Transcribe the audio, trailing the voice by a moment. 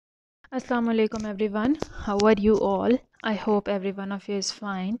Assalamu alaikum everyone. How are you all? I hope every one of you is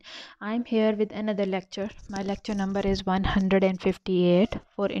fine. I'm here with another lecture. My lecture number is 158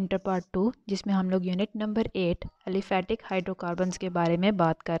 for Inter Part 2 जिसमें हम लोग unit number 8 Aliphatic hydrocarbons के बारे में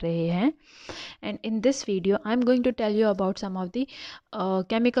बात कर रहे हैं. And in this video I'm going to tell you about some of the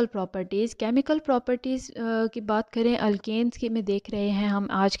chemical properties. Chemical properties की बात करें अल्केन्स की में देख रहे हैं हम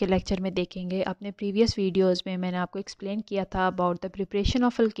आज के लेक्चर में देखेंगे. अपने प्रीवियस वीडियोस में मैंने आपको एक्सप्लेन किया था about the preparation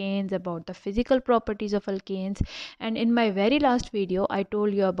of alkanes, about the physical properties of alkanes, and in my very last video I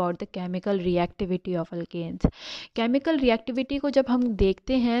told you about the chemical reactivity of alkanes. chemical reactivity को जब हम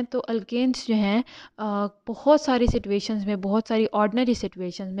देखते हैं तो alkanes जो हैं बहुत सारी situations में, बहुत सारी ordinary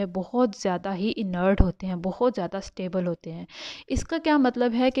situations में बहुत ज़्यादा ही inert होते हैं, बहुत ज़्यादा stable होते हैं. इसका क्या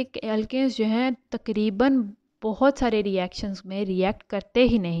मतलब है कि alkanes जो हैं तकरीबन बहुत सारे रिएक्शंस में रिएक्ट करते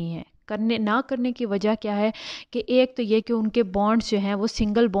ही नहीं हैं. करने की वजह क्या है कि एक तो ये कि उनके बॉन्ड्स जो हैं वो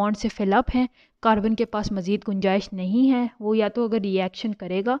सिंगल बॉन्ड से फिलअप हैं, कार्बन के पास मज़ीद गुंजाइश नहीं है. वो या तो अगर रिएक्शन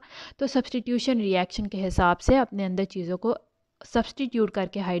करेगा तो सब्स्टिट्यूशन रिएक्शन के हिसाब से अपने अंदर चीज़ों को सब्स्टिट्यूट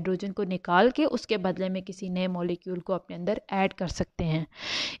करके हाइड्रोजन को निकाल के उसके बदले में किसी नए मॉलिक्यूल को अपने अंदर ऐड कर सकते हैं.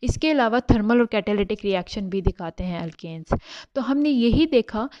 इसके अलावा थर्मल और कैटालिटिक रिएक्शन भी दिखाते हैं अल्केन्स. तो हमने यही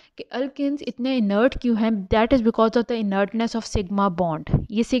देखा कि अल्केन्स इतने इनर्ट क्यों हैं. That is because of the inertness of sigma bond.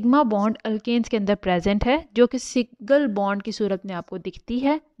 ये सिग्मा बॉन्ड अल्केन्स के अंदर प्रेजेंट है जो कि सिंगल बॉन्ड की सूरत में आपको दिखती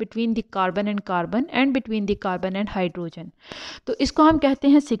है between the carbon and between the carbon and hydrogen. तो इसको हम कहते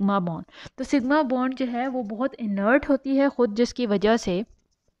हैं सिग्मा बॉन्ड. तो सिग्मा बॉन्ड जो है वो बहुत इनर्ट होती है खुद, जिसकी वजह से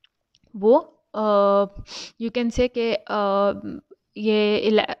वो यू कैन से कि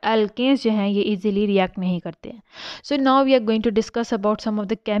ये अल्केन्स जो हैं ये इजीली रिएक्ट नहीं करते हैं. So now we are going to discuss about some of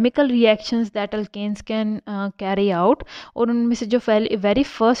the chemical reactions that alkanes can carry out. और उनमें से जो वेरी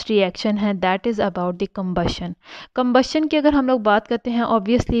फर्स्ट रिएक्शन है that is about the combustion. Combustion की अगर हम लोग बात करते हैं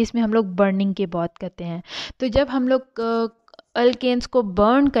ऑब्वियसली इसमें हम लोग बर्निंग की बात करते हैं. तो जब हम लोग अल्केन्स को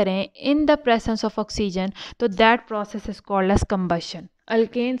बर्न करें in the presence of oxygen तो that process is called as combustion.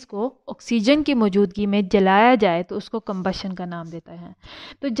 Alkanes को ऑक्सीजन की मौजूदगी में जलाया जाए तो उसको कंबशन का नाम देता है.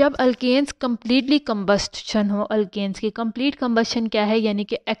 तो जब अल्केन्स कम्प्लीटली कंबस्शन हो, अल्केन्स की कंप्लीट कंबशन क्या है, यानी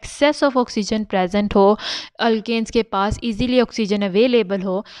कि एक्सेस ऑफ ऑक्सीजन प्रेजेंट हो, अल्केन्स के पास इजीली ऑक्सीजन अवेलेबल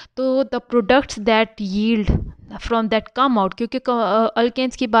हो, तो the products that yield from that come out. क्योंकि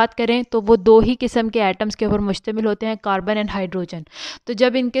अल्केन्स की बात करें तो वो दो ही किस्म के एटम्स के ऊपर मुश्तमिल होते हैं, कार्बन एंड हाइड्रोजन. तो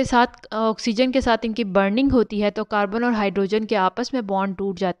जब इनके साथ ऑक्सीजन के साथ इनकी बर्निंग होती है तो कार्बन और हाइड्रोजन के आपस में बॉन्ड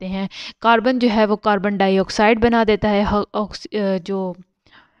टूट जाते हैं. कार्बन जो है वो कार्बन डाइऑक्साइड बना देता है, जो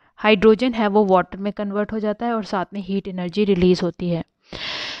हाइड्रोजन है वो वाटर में कन्वर्ट हो जाता है और साथ में हीट एनर्जी रिलीज़ होती है.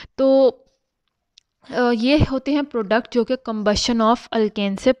 तो ये होते हैं प्रोडक्ट जो कि कंबशन ऑफ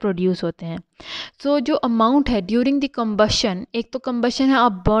अल्केन से प्रोड्यूस होते हैं. सो जो अमाउंट है ड्यूरिंग द कंबशन, एक तो कंबशन है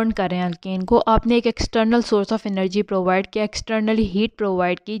आप बर्न कर रहे हैं अल्केन को, आपने एक external source of energy provide किया, एक्सटर्नली हीट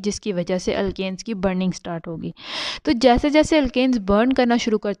प्रोवाइड की, जिसकी वजह से अल्केन्स की बर्निंग स्टार्ट होगी. तो जैसे जैसे अल्केन्स बर्न करना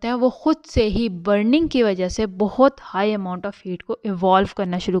शुरू करते हैं वो खुद से ही बर्निंग की वजह से बहुत हाई अमाउंट ऑफ हीट को इवॉल्व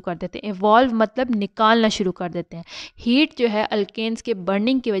करना शुरू कर देते हैं. इवॉल्व मतलब निकालना शुरू कर देते हैं. हीट जो है अल्केन्स के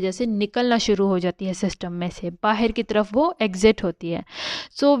बर्निंग की वजह से निकलना शुरू हो जाती है सिस्टम में से, बाहर की तरफ वो एग्जिट होती है.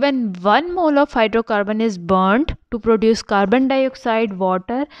 So when 1 mole of hydrocarbon is burned to produce carbon dioxide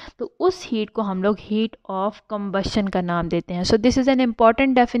water, तो उस हीट को हम लोग हीट ऑफ कंबशन का नाम देते हैं. So this is an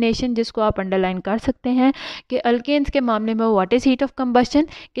important definition जिसको आप अंडरलाइन कर सकते हैं कि अल्केन्स के मामले में what is heat of combustion,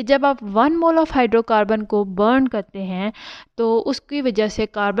 कि जब आप 1 मोल ऑफ हाइड्रोकार्बन को बर्न करते हैं तो उसकी वजह से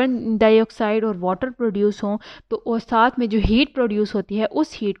कार्बन डाइऑक्साइड और वाटर प्रोड्यूस हों, तो और साथ में जो हीट प्रोड्यूस होती है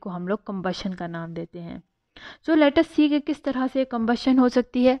उस हीट को हम लोग कंबशन का नाम देते हैं. सो लेट अस सी कि किस तरह से कंबशन हो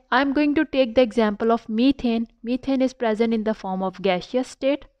सकती है. I am going to take the example of methane. Methane is present in the form of gaseous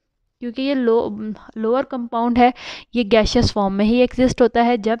state. क्योंकि ये लोअर कंपाउंड है, ये गैसियस फॉर्म में ही एग्जिस्ट होता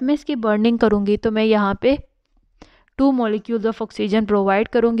है. जब मैं इसकी बर्निंग करूँगी तो मैं यहाँ पे 2 मॉलिक्यूल्स ऑफ ऑक्सीजन प्रोवाइड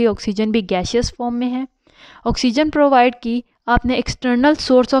करूँगी. ऑक्सीजन भी गैसियस फॉर्म में है. ऑक्सीजन प्रोवाइड की, आपने external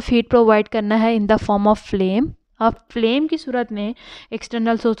source of heat provide करना है in the form of flame. आप फ्लेम की सूरत में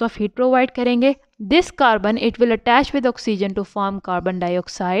external source of heat provide करेंगे. This carbon it will attach with oxygen to form carbon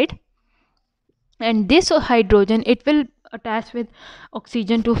dioxide, and this hydrogen it will attach with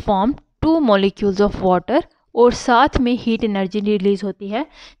oxygen to form 2 molecules of water. और साथ में heat energy release होती है.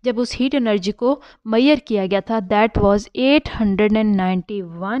 जब उस heat energy को major किया गया था दैट वाज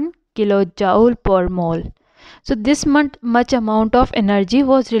 891 किलो जूल पर मोल. So this much amount of energy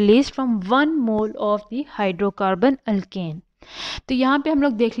was released from 1 mole of the hydrocarbon alkane. तो यहाँ पे हम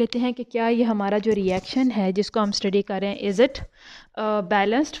लोग देख लेते हैं कि क्या ये हमारा जो रिएक्शन है जिसको हम स्टडी कर रहे हैं, is it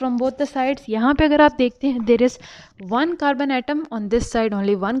balanced from both the sides. यहाँ पे अगर आप देखते हैं, there is one carbon atom on this side,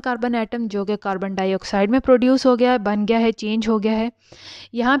 only one carbon atom, जो कि कार्बन डाइऑक्साइड में प्रोड्यूस हो गया है, बन गया है, चेंज हो गया है।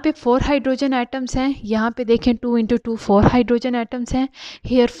 यहाँ पे 4 हाइड्रोजन एटम्स हैं, यहाँ पे देखें 2 इंटू 2 4 हाइड्रोजन एटम्स हैं।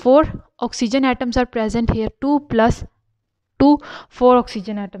 Hair 4 oxygen atoms are present, hair 2 plus 2 4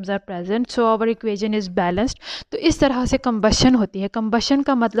 oxygen atoms are present, so our equation is balanced. तो इस तरह से कंबशन होती है। कंबशन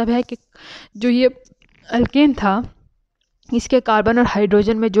का मतलब है कि जो ये अल्केन था, इसके कार्बन और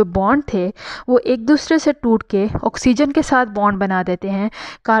हाइड्रोजन में जो बॉन्ड थे वो एक दूसरे से टूट के ऑक्सीजन के साथ बॉन्ड बना देते हैं।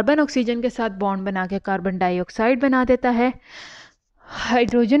 कार्बन ऑक्सीजन के साथ बॉन्ड बना के कार्बन डाइऑक्साइड बना देता है,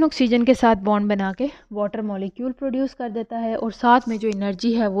 हाइड्रोजन ऑक्सीजन के साथ बॉन्ड बना के वाटर मॉलिक्यूल प्रोड्यूस कर देता है, और साथ में जो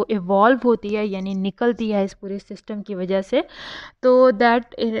एनर्जी है वो इवॉल्व होती है, यानी निकलती है इस पूरे सिस्टम की वजह से। तो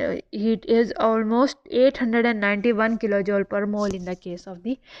that heat is almost 891 kilo joule पर मोल in the case of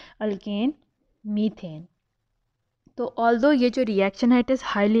the alkane methane. तो ऑल्दो ये जो रिएक्शन है it is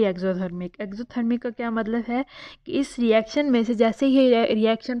highly exothermic. Exothermic का क्या मतलब है कि इस रिएक्शन में से जैसे ही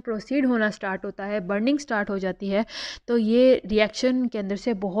रिएक्शन प्रोसीड होना स्टार्ट होता है, बर्निंग स्टार्ट हो जाती है, तो ये रिएक्शन के अंदर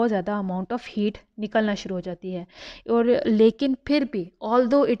से बहुत ज़्यादा अमाउंट ऑफ हीट निकलना शुरू हो जाती है। और लेकिन फिर भी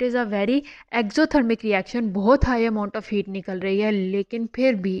although it is a very exothermic reaction, बहुत हाई अमाउंट ऑफ हीट निकल रही है, लेकिन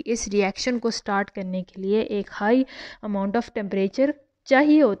फिर भी इस रिएक्शन को स्टार्ट करने के लिए एक हाई अमाउंट ऑफ टेम्परेचर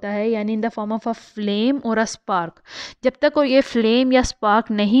चाहिए होता है, यानी in the form of a flame और अ स्पार्क। जब तक और ये फ्लेम या स्पार्क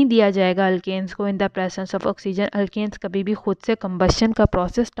नहीं दिया जाएगा अल्केन्स को in the presence of oxygen, alkanes कभी भी खुद से कंबशन का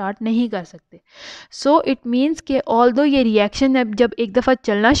प्रोसेस स्टार्ट नहीं कर सकते। सो इट मीन्स कि ऑल्दो ये रिएक्शन जब एक दफ़ा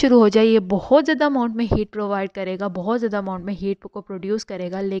चलना शुरू हो जाए, ये बहुत ज़्यादा अमाउंट में हीट प्रोवाइड करेगा, बहुत ज़्यादा अमाउंट में हीट को प्रोड्यूस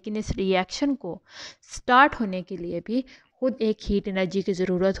करेगा, लेकिन इस रिएक्शन को स्टार्ट होने के लिए भी खुद एक हीट एनर्जी की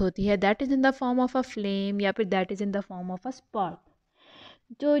ज़रूरत होती है, that is in the form of a flame या फिर that is in the form of a spark.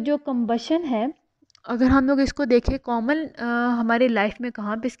 जो कंबशन है, अगर हम लोग इसको देखें कॉमन हमारे लाइफ में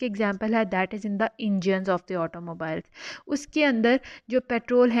कहाँ पे इसके एग्जांपल है, that is in the engines of the automobiles. उसके अंदर जो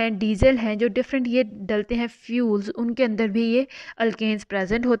पेट्रोल हैं, डीजल हैं, जो डिफरेंट ये डलते हैं फ्यूल्स, उनके अंदर भी ये अल्केन्स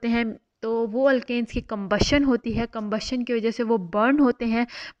प्रेजेंट होते हैं। तो वो अल्केन्स की कंबशन होती है, कंबशन की वजह से वो बर्न होते हैं,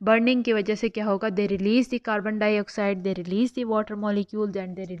 बर्निंग की वजह से क्या होगा, they release the carbon dioxide, they release the water molecules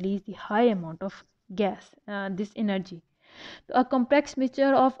and they release the high amount of gas, this energy. तो a complex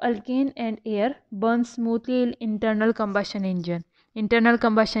mixture of alkane and air burns smoothly in internal combustion engine। Internal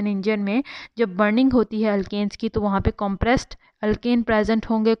combustion engine में जब burning होती है alkanes की, तो वहाँ पे compressed alkane present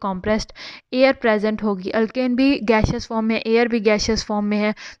होंगे, कॉम्प्रेस्ड एयर प्रेजेंट होगी। अल्केन भी गैशियस फॉर्म में, एयर भी गैशियस फॉर्म में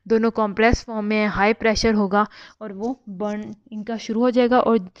है, दोनों कॉम्प्रेस फॉर्म में है, हाई प्रेशर होगा और वो बर्न इनका शुरू हो जाएगा।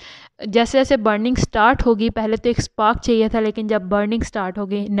 और जैसे जैसे बर्निंग स्टार्ट होगी, पहले तो एक स्पार्क चाहिए था, लेकिन जब बर्निंग स्टार्ट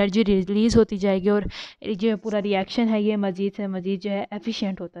होगी एनर्जी रिलीज़ होती जाएगी और जो पूरा रिएक्शन है ये मज़ीद से मज़ीद जो है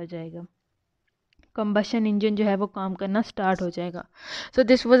एफिशिएंट होता जाएगा, कंबशन इंजन जो है वो काम करना स्टार्ट हो जाएगा। So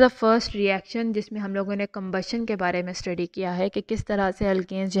this was a first reaction जिसमें हम लोगों ने कंबशन के बारे में स्टडी किया है कि किस तरह से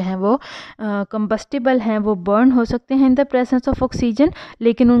अल्केन्स जो हैं वो कंबस्टिबल हैं, वो बर्न हो सकते हैं in the presence of oxygen,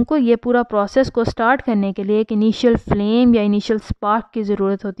 लेकिन उनको ये पूरा प्रोसेस को स्टार्ट करने के लिए एक इनिशियल फ्लेम या इनिशियल स्पार्क की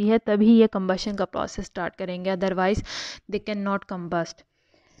ज़रूरत होती है, तभी ये कंबशन का प्रोसेस स्टार्ट करेंगे, otherwise they can not combust.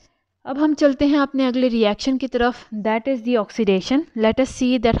 अब हम चलते हैं अपने अगले रिएक्शन की तरफ, that is the oxidation. Let us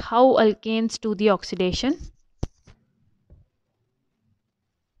see that how alkanes do the oxidation.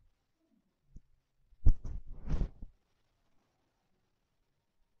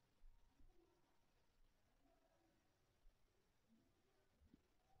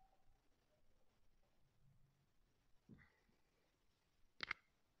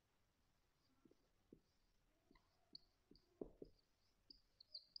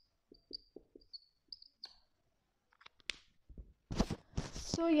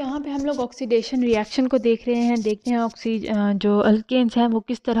 तो यहाँ पे हम लोग ऑक्सीडेशन रिएक्शन को देख रहे हैं, देखते हैं जो अल्केन्स हैं वो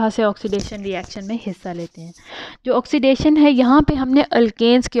किस तरह से ऑक्सीडेशन रिएक्शन में हिस्सा लेते हैं। जो ऑक्सीडेशन है यहाँ पे हमने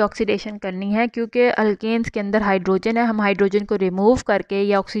अल्केन्स की ऑक्सीडेशन करनी है, क्योंकि अल्केन्स के अंदर हाइड्रोजन है, हम हाइड्रोजन को रिमूव करके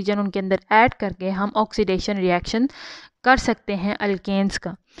या ऑक्सीजन उनके अंदर ऐड करके हम ऑक्सीडेशन रिएक्शन कर सकते हैं अल्केन्स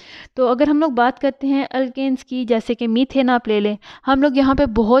का। तो अगर हम लोग बात करते हैं अल्केन्स की, जैसे कि मीथेन आप ले लें, हम लोग यहाँ पे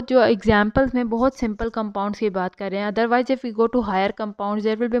बहुत जो एग्जांपल्स में बहुत सिंपल कंपाउंड्स की बात कर रहे हैं, otherwise if we go to hire compounds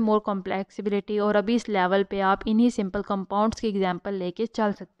there will be more कॉम्प्लेक्सिबिलिटी, और अभी इस लेवल पे आप इन्हीं सिंपल कंपाउंड्स की एग्जांपल लेके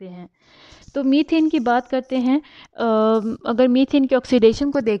चल सकते हैं। तो मीथेन की बात करते हैं। अगर मीथेन के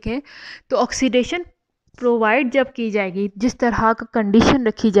ऑक्सीडेशन को देखें तो ऑक्सीडेशन प्रोवाइड जब की जाएगी, जिस तरह का कंडीशन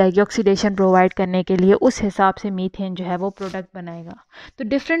रखी जाएगी ऑक्सीडेशन प्रोवाइड करने के लिए, उस हिसाब से मीथेन जो है वो प्रोडक्ट बनाएगा। तो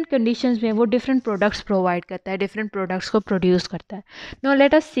डिफरेंट कंडीशंस में वो डिफरेंट प्रोडक्ट्स प्रोवाइड करता है, डिफरेंट प्रोडक्ट्स को प्रोड्यूस करता है। नाउ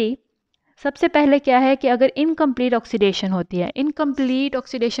लेट अस सी सबसे पहले क्या है कि अगर इनकम्प्लीट ऑक्सीडेशन होती है, इनकम्प्लीट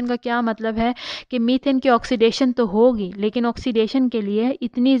ऑक्सीडेशन का क्या मतलब है कि मीथेन की ऑक्सीडेशन तो होगी लेकिन ऑक्सीडेशन के लिए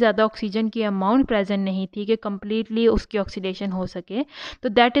इतनी ज़्यादा ऑक्सीजन की अमाउंट प्रेजेंट नहीं थी कि कम्प्लीटली उसकी ऑक्सीडेशन हो सके, तो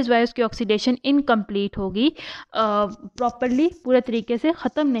दैट इज़ वाई उसकी ऑक्सीडेशन इनकम्प्लीट होगी, प्रॉपरली पूरे तरीके से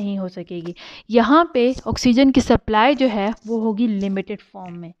ख़त्म नहीं हो सकेगी। यहाँ पे ऑक्सीजन की सप्लाई जो है वो होगी लिमिटेड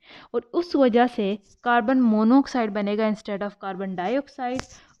फॉर्म में, और उस वजह से कार्बन मोनोऑक्साइड बनेगा इंस्टेड ऑफ कार्बन डाइऑक्साइड,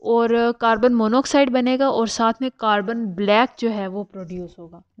 और कार्बन मोनोऑक्साइड बनेगा और साथ में कार्बन ब्लैक जो है वो प्रोड्यूस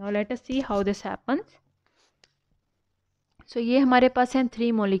होगा। Now let us see how this happens. सो ये हमारे पास हैं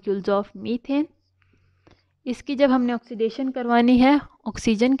 3 मॉलिक्यूल्स ऑफ मीथेन। इसकी जब हमने ऑक्सीडेशन करवानी है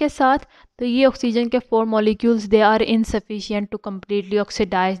ऑक्सीजन के साथ, तो ये ऑक्सीजन के 4 molecules they are insufficient to completely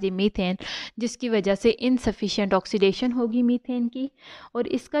oxidise the methane, जिसकी वजह से इनसफिशिएंट ऑक्सीडेशन होगी मीथेन की। और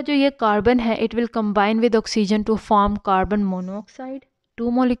इसका जो ये कार्बन है it will combine with oxygen to form carbon monoxide,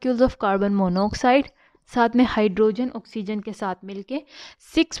 2 molecules of carbon monoxide, साथ में हाइड्रोजन ऑक्सीजन के साथ मिलके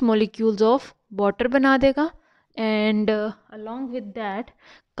 6 मॉलिक्यूल्स ऑफ वाटर बना देगा, and along with that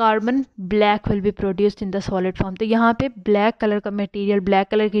carbon black will be produced in the solid form. तो यहाँ पे ब्लैक कलर का मटेरियल, ब्लैक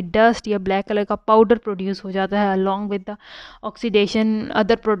कलर की डस्ट या ब्लैक कलर का पाउडर प्रोड्यूस हो जाता है along with the oxidation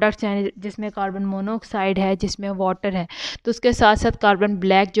other products हैं, जिसमें कार्बन मोनोऑक्साइड है, जिसमें वाटर है, तो उसके साथ साथ कार्बन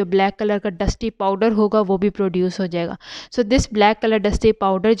ब्लैक जो ब्लैक कलर का डस्टी पाउडर होगा वो भी प्रोड्यूस हो जाएगा। So this black colour dusty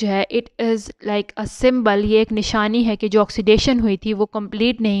powder जो है it is like a symbol, ये एक निशानी है कि जो ऑक्सीडेशन हुई थी वो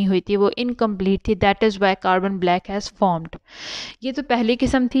कंप्लीट नहीं हुई थी, वो इनकम्प्लीट थी, that is why carbon black has formed. ये तो पहली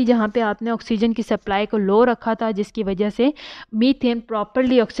किस्म थी जहाँ पे आपने ऑक्सीजन की सप्लाई को लो रखा था, जिसकी वजह से मीथेन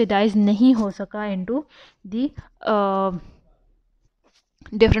प्रॉपरली ऑक्सीडाइज नहीं हो सका इनटू दी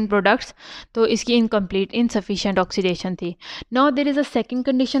डिफरेंट प्रोडक्ट्स, तो इसकी इनकम्प्लीट इनसफिशिएंट ऑक्सीडेशन थी। Now there is a second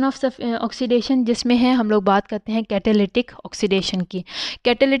condition of oxidation, जिसमें है हम लोग बात करते हैं कैटालिटिक ऑक्सीडेशन की।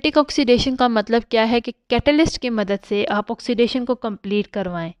 कैटालिटिक ऑक्सीडेशन का मतलब क्या है कि कैटलिस्ट की मदद से आप ऑक्सीडेशन को कंप्लीट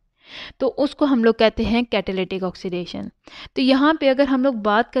करवाएं, तो उसको हम लोग कहते हैं कैटालिटिक ऑक्सीडेशन। तो यहाँ पे अगर हम लोग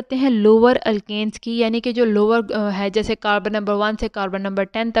बात करते हैं लोअर अल्केन्स की, यानी कि जो लोअर है, जैसे कार्बन नंबर 1 से कार्बन नंबर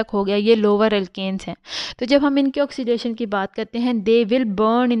 10 तक हो गया, ये लोअर अल्केन्स हैं। तो जब हम इनके ऑक्सीडेशन की बात करते हैं, they will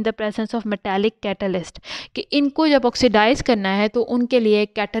burn in the presence of metallic catalyst, कि इनको जब ऑक्सीडाइज करना है तो उनके लिए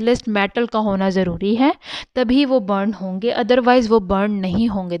कैटलिस्ट मेटल का होना ज़रूरी है, तभी वो बर्न होंगे, अदरवाइज वो बर्न नहीं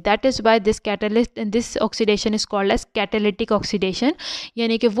होंगे। That is why this catalyst this oxidation is called as catalytic oxidation,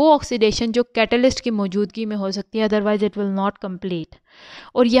 यानी कि वो ऑक्सीडेशन जो कैटलिस्ट की मौजूदगी में हो सकती है, otherwise it will not complete.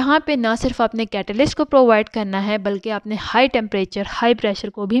 और यहाँ पे ना सिर्फ आपने कैटलिस्ट को प्रोवाइड करना है, बल्कि आपने हाई टेम्परेचर हाई प्रेशर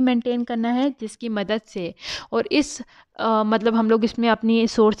को भी मेंटेन करना है, जिसकी मदद से, और इस मतलब हम लोग इसमें अपनी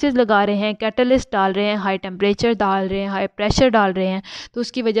सोर्सेज लगा रहे हैं, कैटलिस्ट डाल रहे हैं, हाई टेम्परेचर डाल रहे हैं, हाई प्रेशर डाल रहे हैं, तो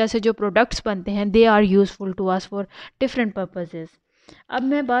उसकी वजह से जो प्रोडक्ट्स बनते हैं they are useful to us for different purposes. अब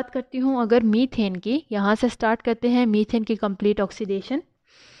मैं बात करती हूँ अगर मीथेन की, यहाँ से स्टार्ट करते हैं मीथेन की कंप्लीट ऑक्सीडेशन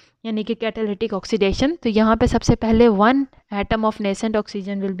यानी कि कैटालिटिक ऑक्सीडेशन। तो यहाँ पे सबसे पहले 1 atom of nascent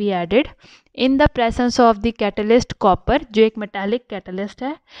oxygen will be added in the presence of the catalyst copper, जो एक मेटालिक कैटलिस्ट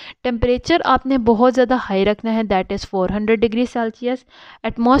है। टेम्परेचर आपने बहुत ज़्यादा हाई रखना है, that is 400 degree Celsius.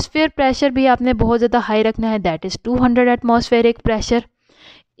 Atmosphere pressure भी आपने बहुत ज़्यादा हाई रखना है, दैट इज़ 200 एटमॉस्फेरिक प्रेशर।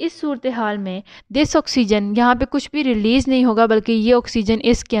 इस सूरत हाल में दिस ऑक्सीजन, यहाँ पे कुछ भी रिलीज़ नहीं होगा, बल्कि ये ऑक्सीजन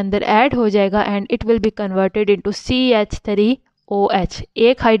इसके अंदर ऐड हो जाएगा and it will be converted into CH3OH।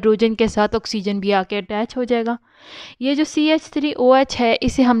 एक हाइड्रोजन के साथ ऑक्सीजन भी आके अटैच हो जाएगा। ये जो CH3OH है,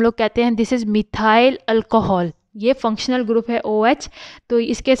 इसे हम लोग कहते हैं दिस इज़ मिथाइल अल्कोहल। ये फंक्शनल ग्रुप है OH, तो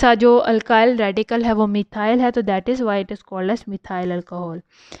इसके साथ जो अल्काइल रेडिकल है वो मिथाइल है, तो that is why it is called as methyl alcohol.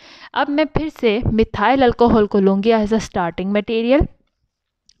 अब मैं फिर से मिथाइल अल्कोहल को लूँगी एज अ स्टार्टिंग मटेरियल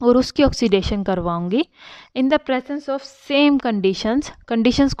और उसकी oxidation करवाऊंगी in the presence of same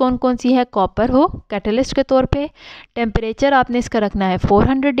conditions कौन कौन सी है? कॉपर हो कैटलिस्ट के तौर पे, टेम्परेचर आपने इसका रखना है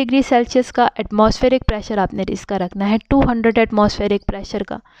 400 डिग्री सेल्सियस का, एटमॉस्फेरिक प्रेशर आपने इसका रखना है 200 एटमॉस्फेरिक प्रेशर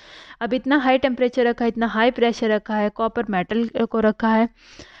का। अब इतना हाई टेम्परेचर रखा है, इतना हाई प्रेशर रखा है, कॉपर मेटल को रखा है।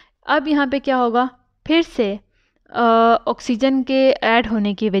 अब यहाँ पे क्या होगा, फिर से ऑक्सीजन के ऐड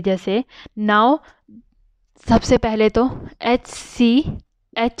होने की वजह से नाउ सबसे पहले तो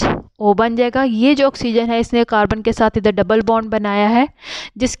HCHO बन जाएगा। ये जो ऑक्सीजन है इसने कार्बन के साथ इधर डबल बॉन्ड बनाया है,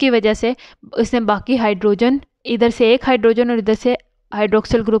 जिसकी वजह से इसने बाकी हाइड्रोजन, इधर से एक हाइड्रोजन और इधर से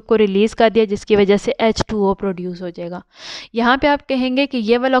हाइड्रोक्सिल ग्रुप को रिलीज़ कर दिया, जिसकी वजह से H2O प्रोड्यूस हो जाएगा। यहाँ पे आप कहेंगे कि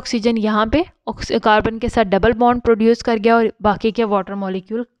ये वाला ऑक्सीजन यहाँ पे कार्बन के साथ डबल बॉन्ड प्रोड्यूस कर गया और बाकी के वाटर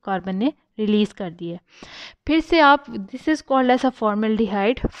मॉलिक्यूल कार्बन ने रिलीज़ कर दिए। फिर से आप, this is called as a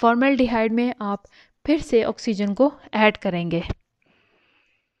formaldehyde. Formaldehyde में आप फिर से ऑक्सीजन को ऐड करेंगे।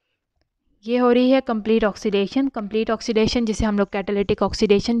 ये हो रही है कंप्लीट ऑक्सीडेशन। कंप्लीट ऑक्सीडेशन जिसे हम लोग कैटालिटिक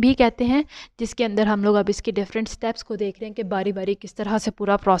ऑक्सीडेशन भी कहते हैं, जिसके अंदर हम लोग अब इसके डिफरेंट स्टेप्स को देख रहे हैं कि बारी बारी किस तरह से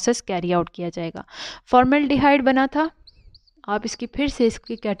पूरा प्रोसेस कैरी आउट किया जाएगा। फॉर्मल्डिहाइड बना था, आप इसकी फिर से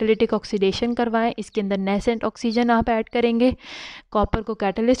इसकी कैटालिटिक ऑक्सीडेशन करवाएं। इसके अंदर नेसेंट ऑक्सीजन आप ऐड करेंगे। कॉपर को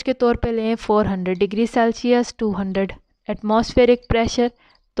कैटलिस्ट के तौर पे लें, 400 डिग्री सेल्सियस, 200 एटमॉस्फेरिक प्रेशर।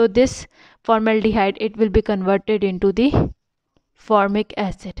 तो this formaldehyde it will be converted into the formic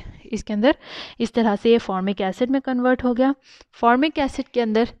acid. इसके अंदर इस तरह से ये फॉर्मिक एसिड में कन्वर्ट हो गया। फॉर्मिक एसिड के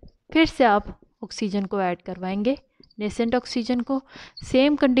अंदर फिर से आप ऑक्सीजन को ऐड करवाएंगे, नेसेंट ऑक्सीजन को।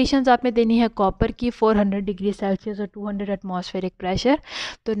 सेम कंडीशंस आपने देनी है कॉपर की, 400 डिग्री सेल्सियस और 200 एटमॉस्फेरिक प्रेशर।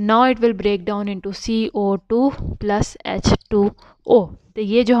 तो now it will break down into CO2 plus H2O। तो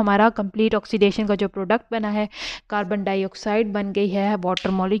ये जो हमारा कंप्लीट ऑक्सीडेशन का जो प्रोडक्ट बना है, कार्बन डाइऑक्साइड बन गई है, वाटर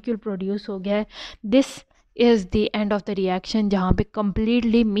मॉलिक्यूल प्रोड्यूस हो गया है। This is the end of the reaction, जहाँ पे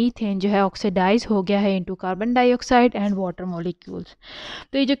कम्प्लीटली मीथेन जो है ऑक्सीडाइज हो गया है into carbon dioxide and water molecules.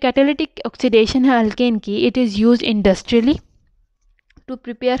 तो ये जो कैटालिटिक ऑक्सीडेशन है अल्केन की, it is used industrially to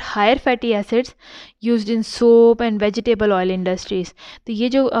prepare higher fatty acids used in soap and vegetable oil industries. तो ये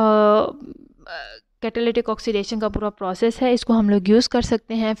जो कैटालिटिक ऑक्सीडेशन का पूरा प्रोसेस है, इसको हम लोग यूज़ कर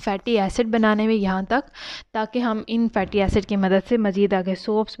सकते हैं फैटी एसिड बनाने में यहाँ तक, ताकि हम इन फैटी एसिड की मदद से मज़ीद आगे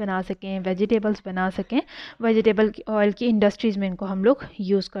सोप्स बना सकें, वेजिटेबल्स बना सकें, वेजिटेबल ऑयल की इंडस्ट्रीज़ में इनको हम लोग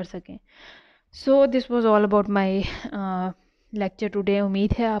यूज़ कर सकें। So this was all about my lecture today.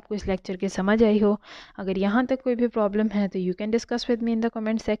 उम्मीद है आपको इस लेक्चर की समझ आई हो। अगर यहाँ तक कोई भी प्रॉब्लम है तो you can discuss with me in the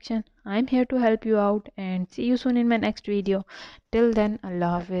comment section. I am here to help you out and C you soon in my next video. Till then,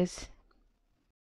 अल्लाह हाफिज़।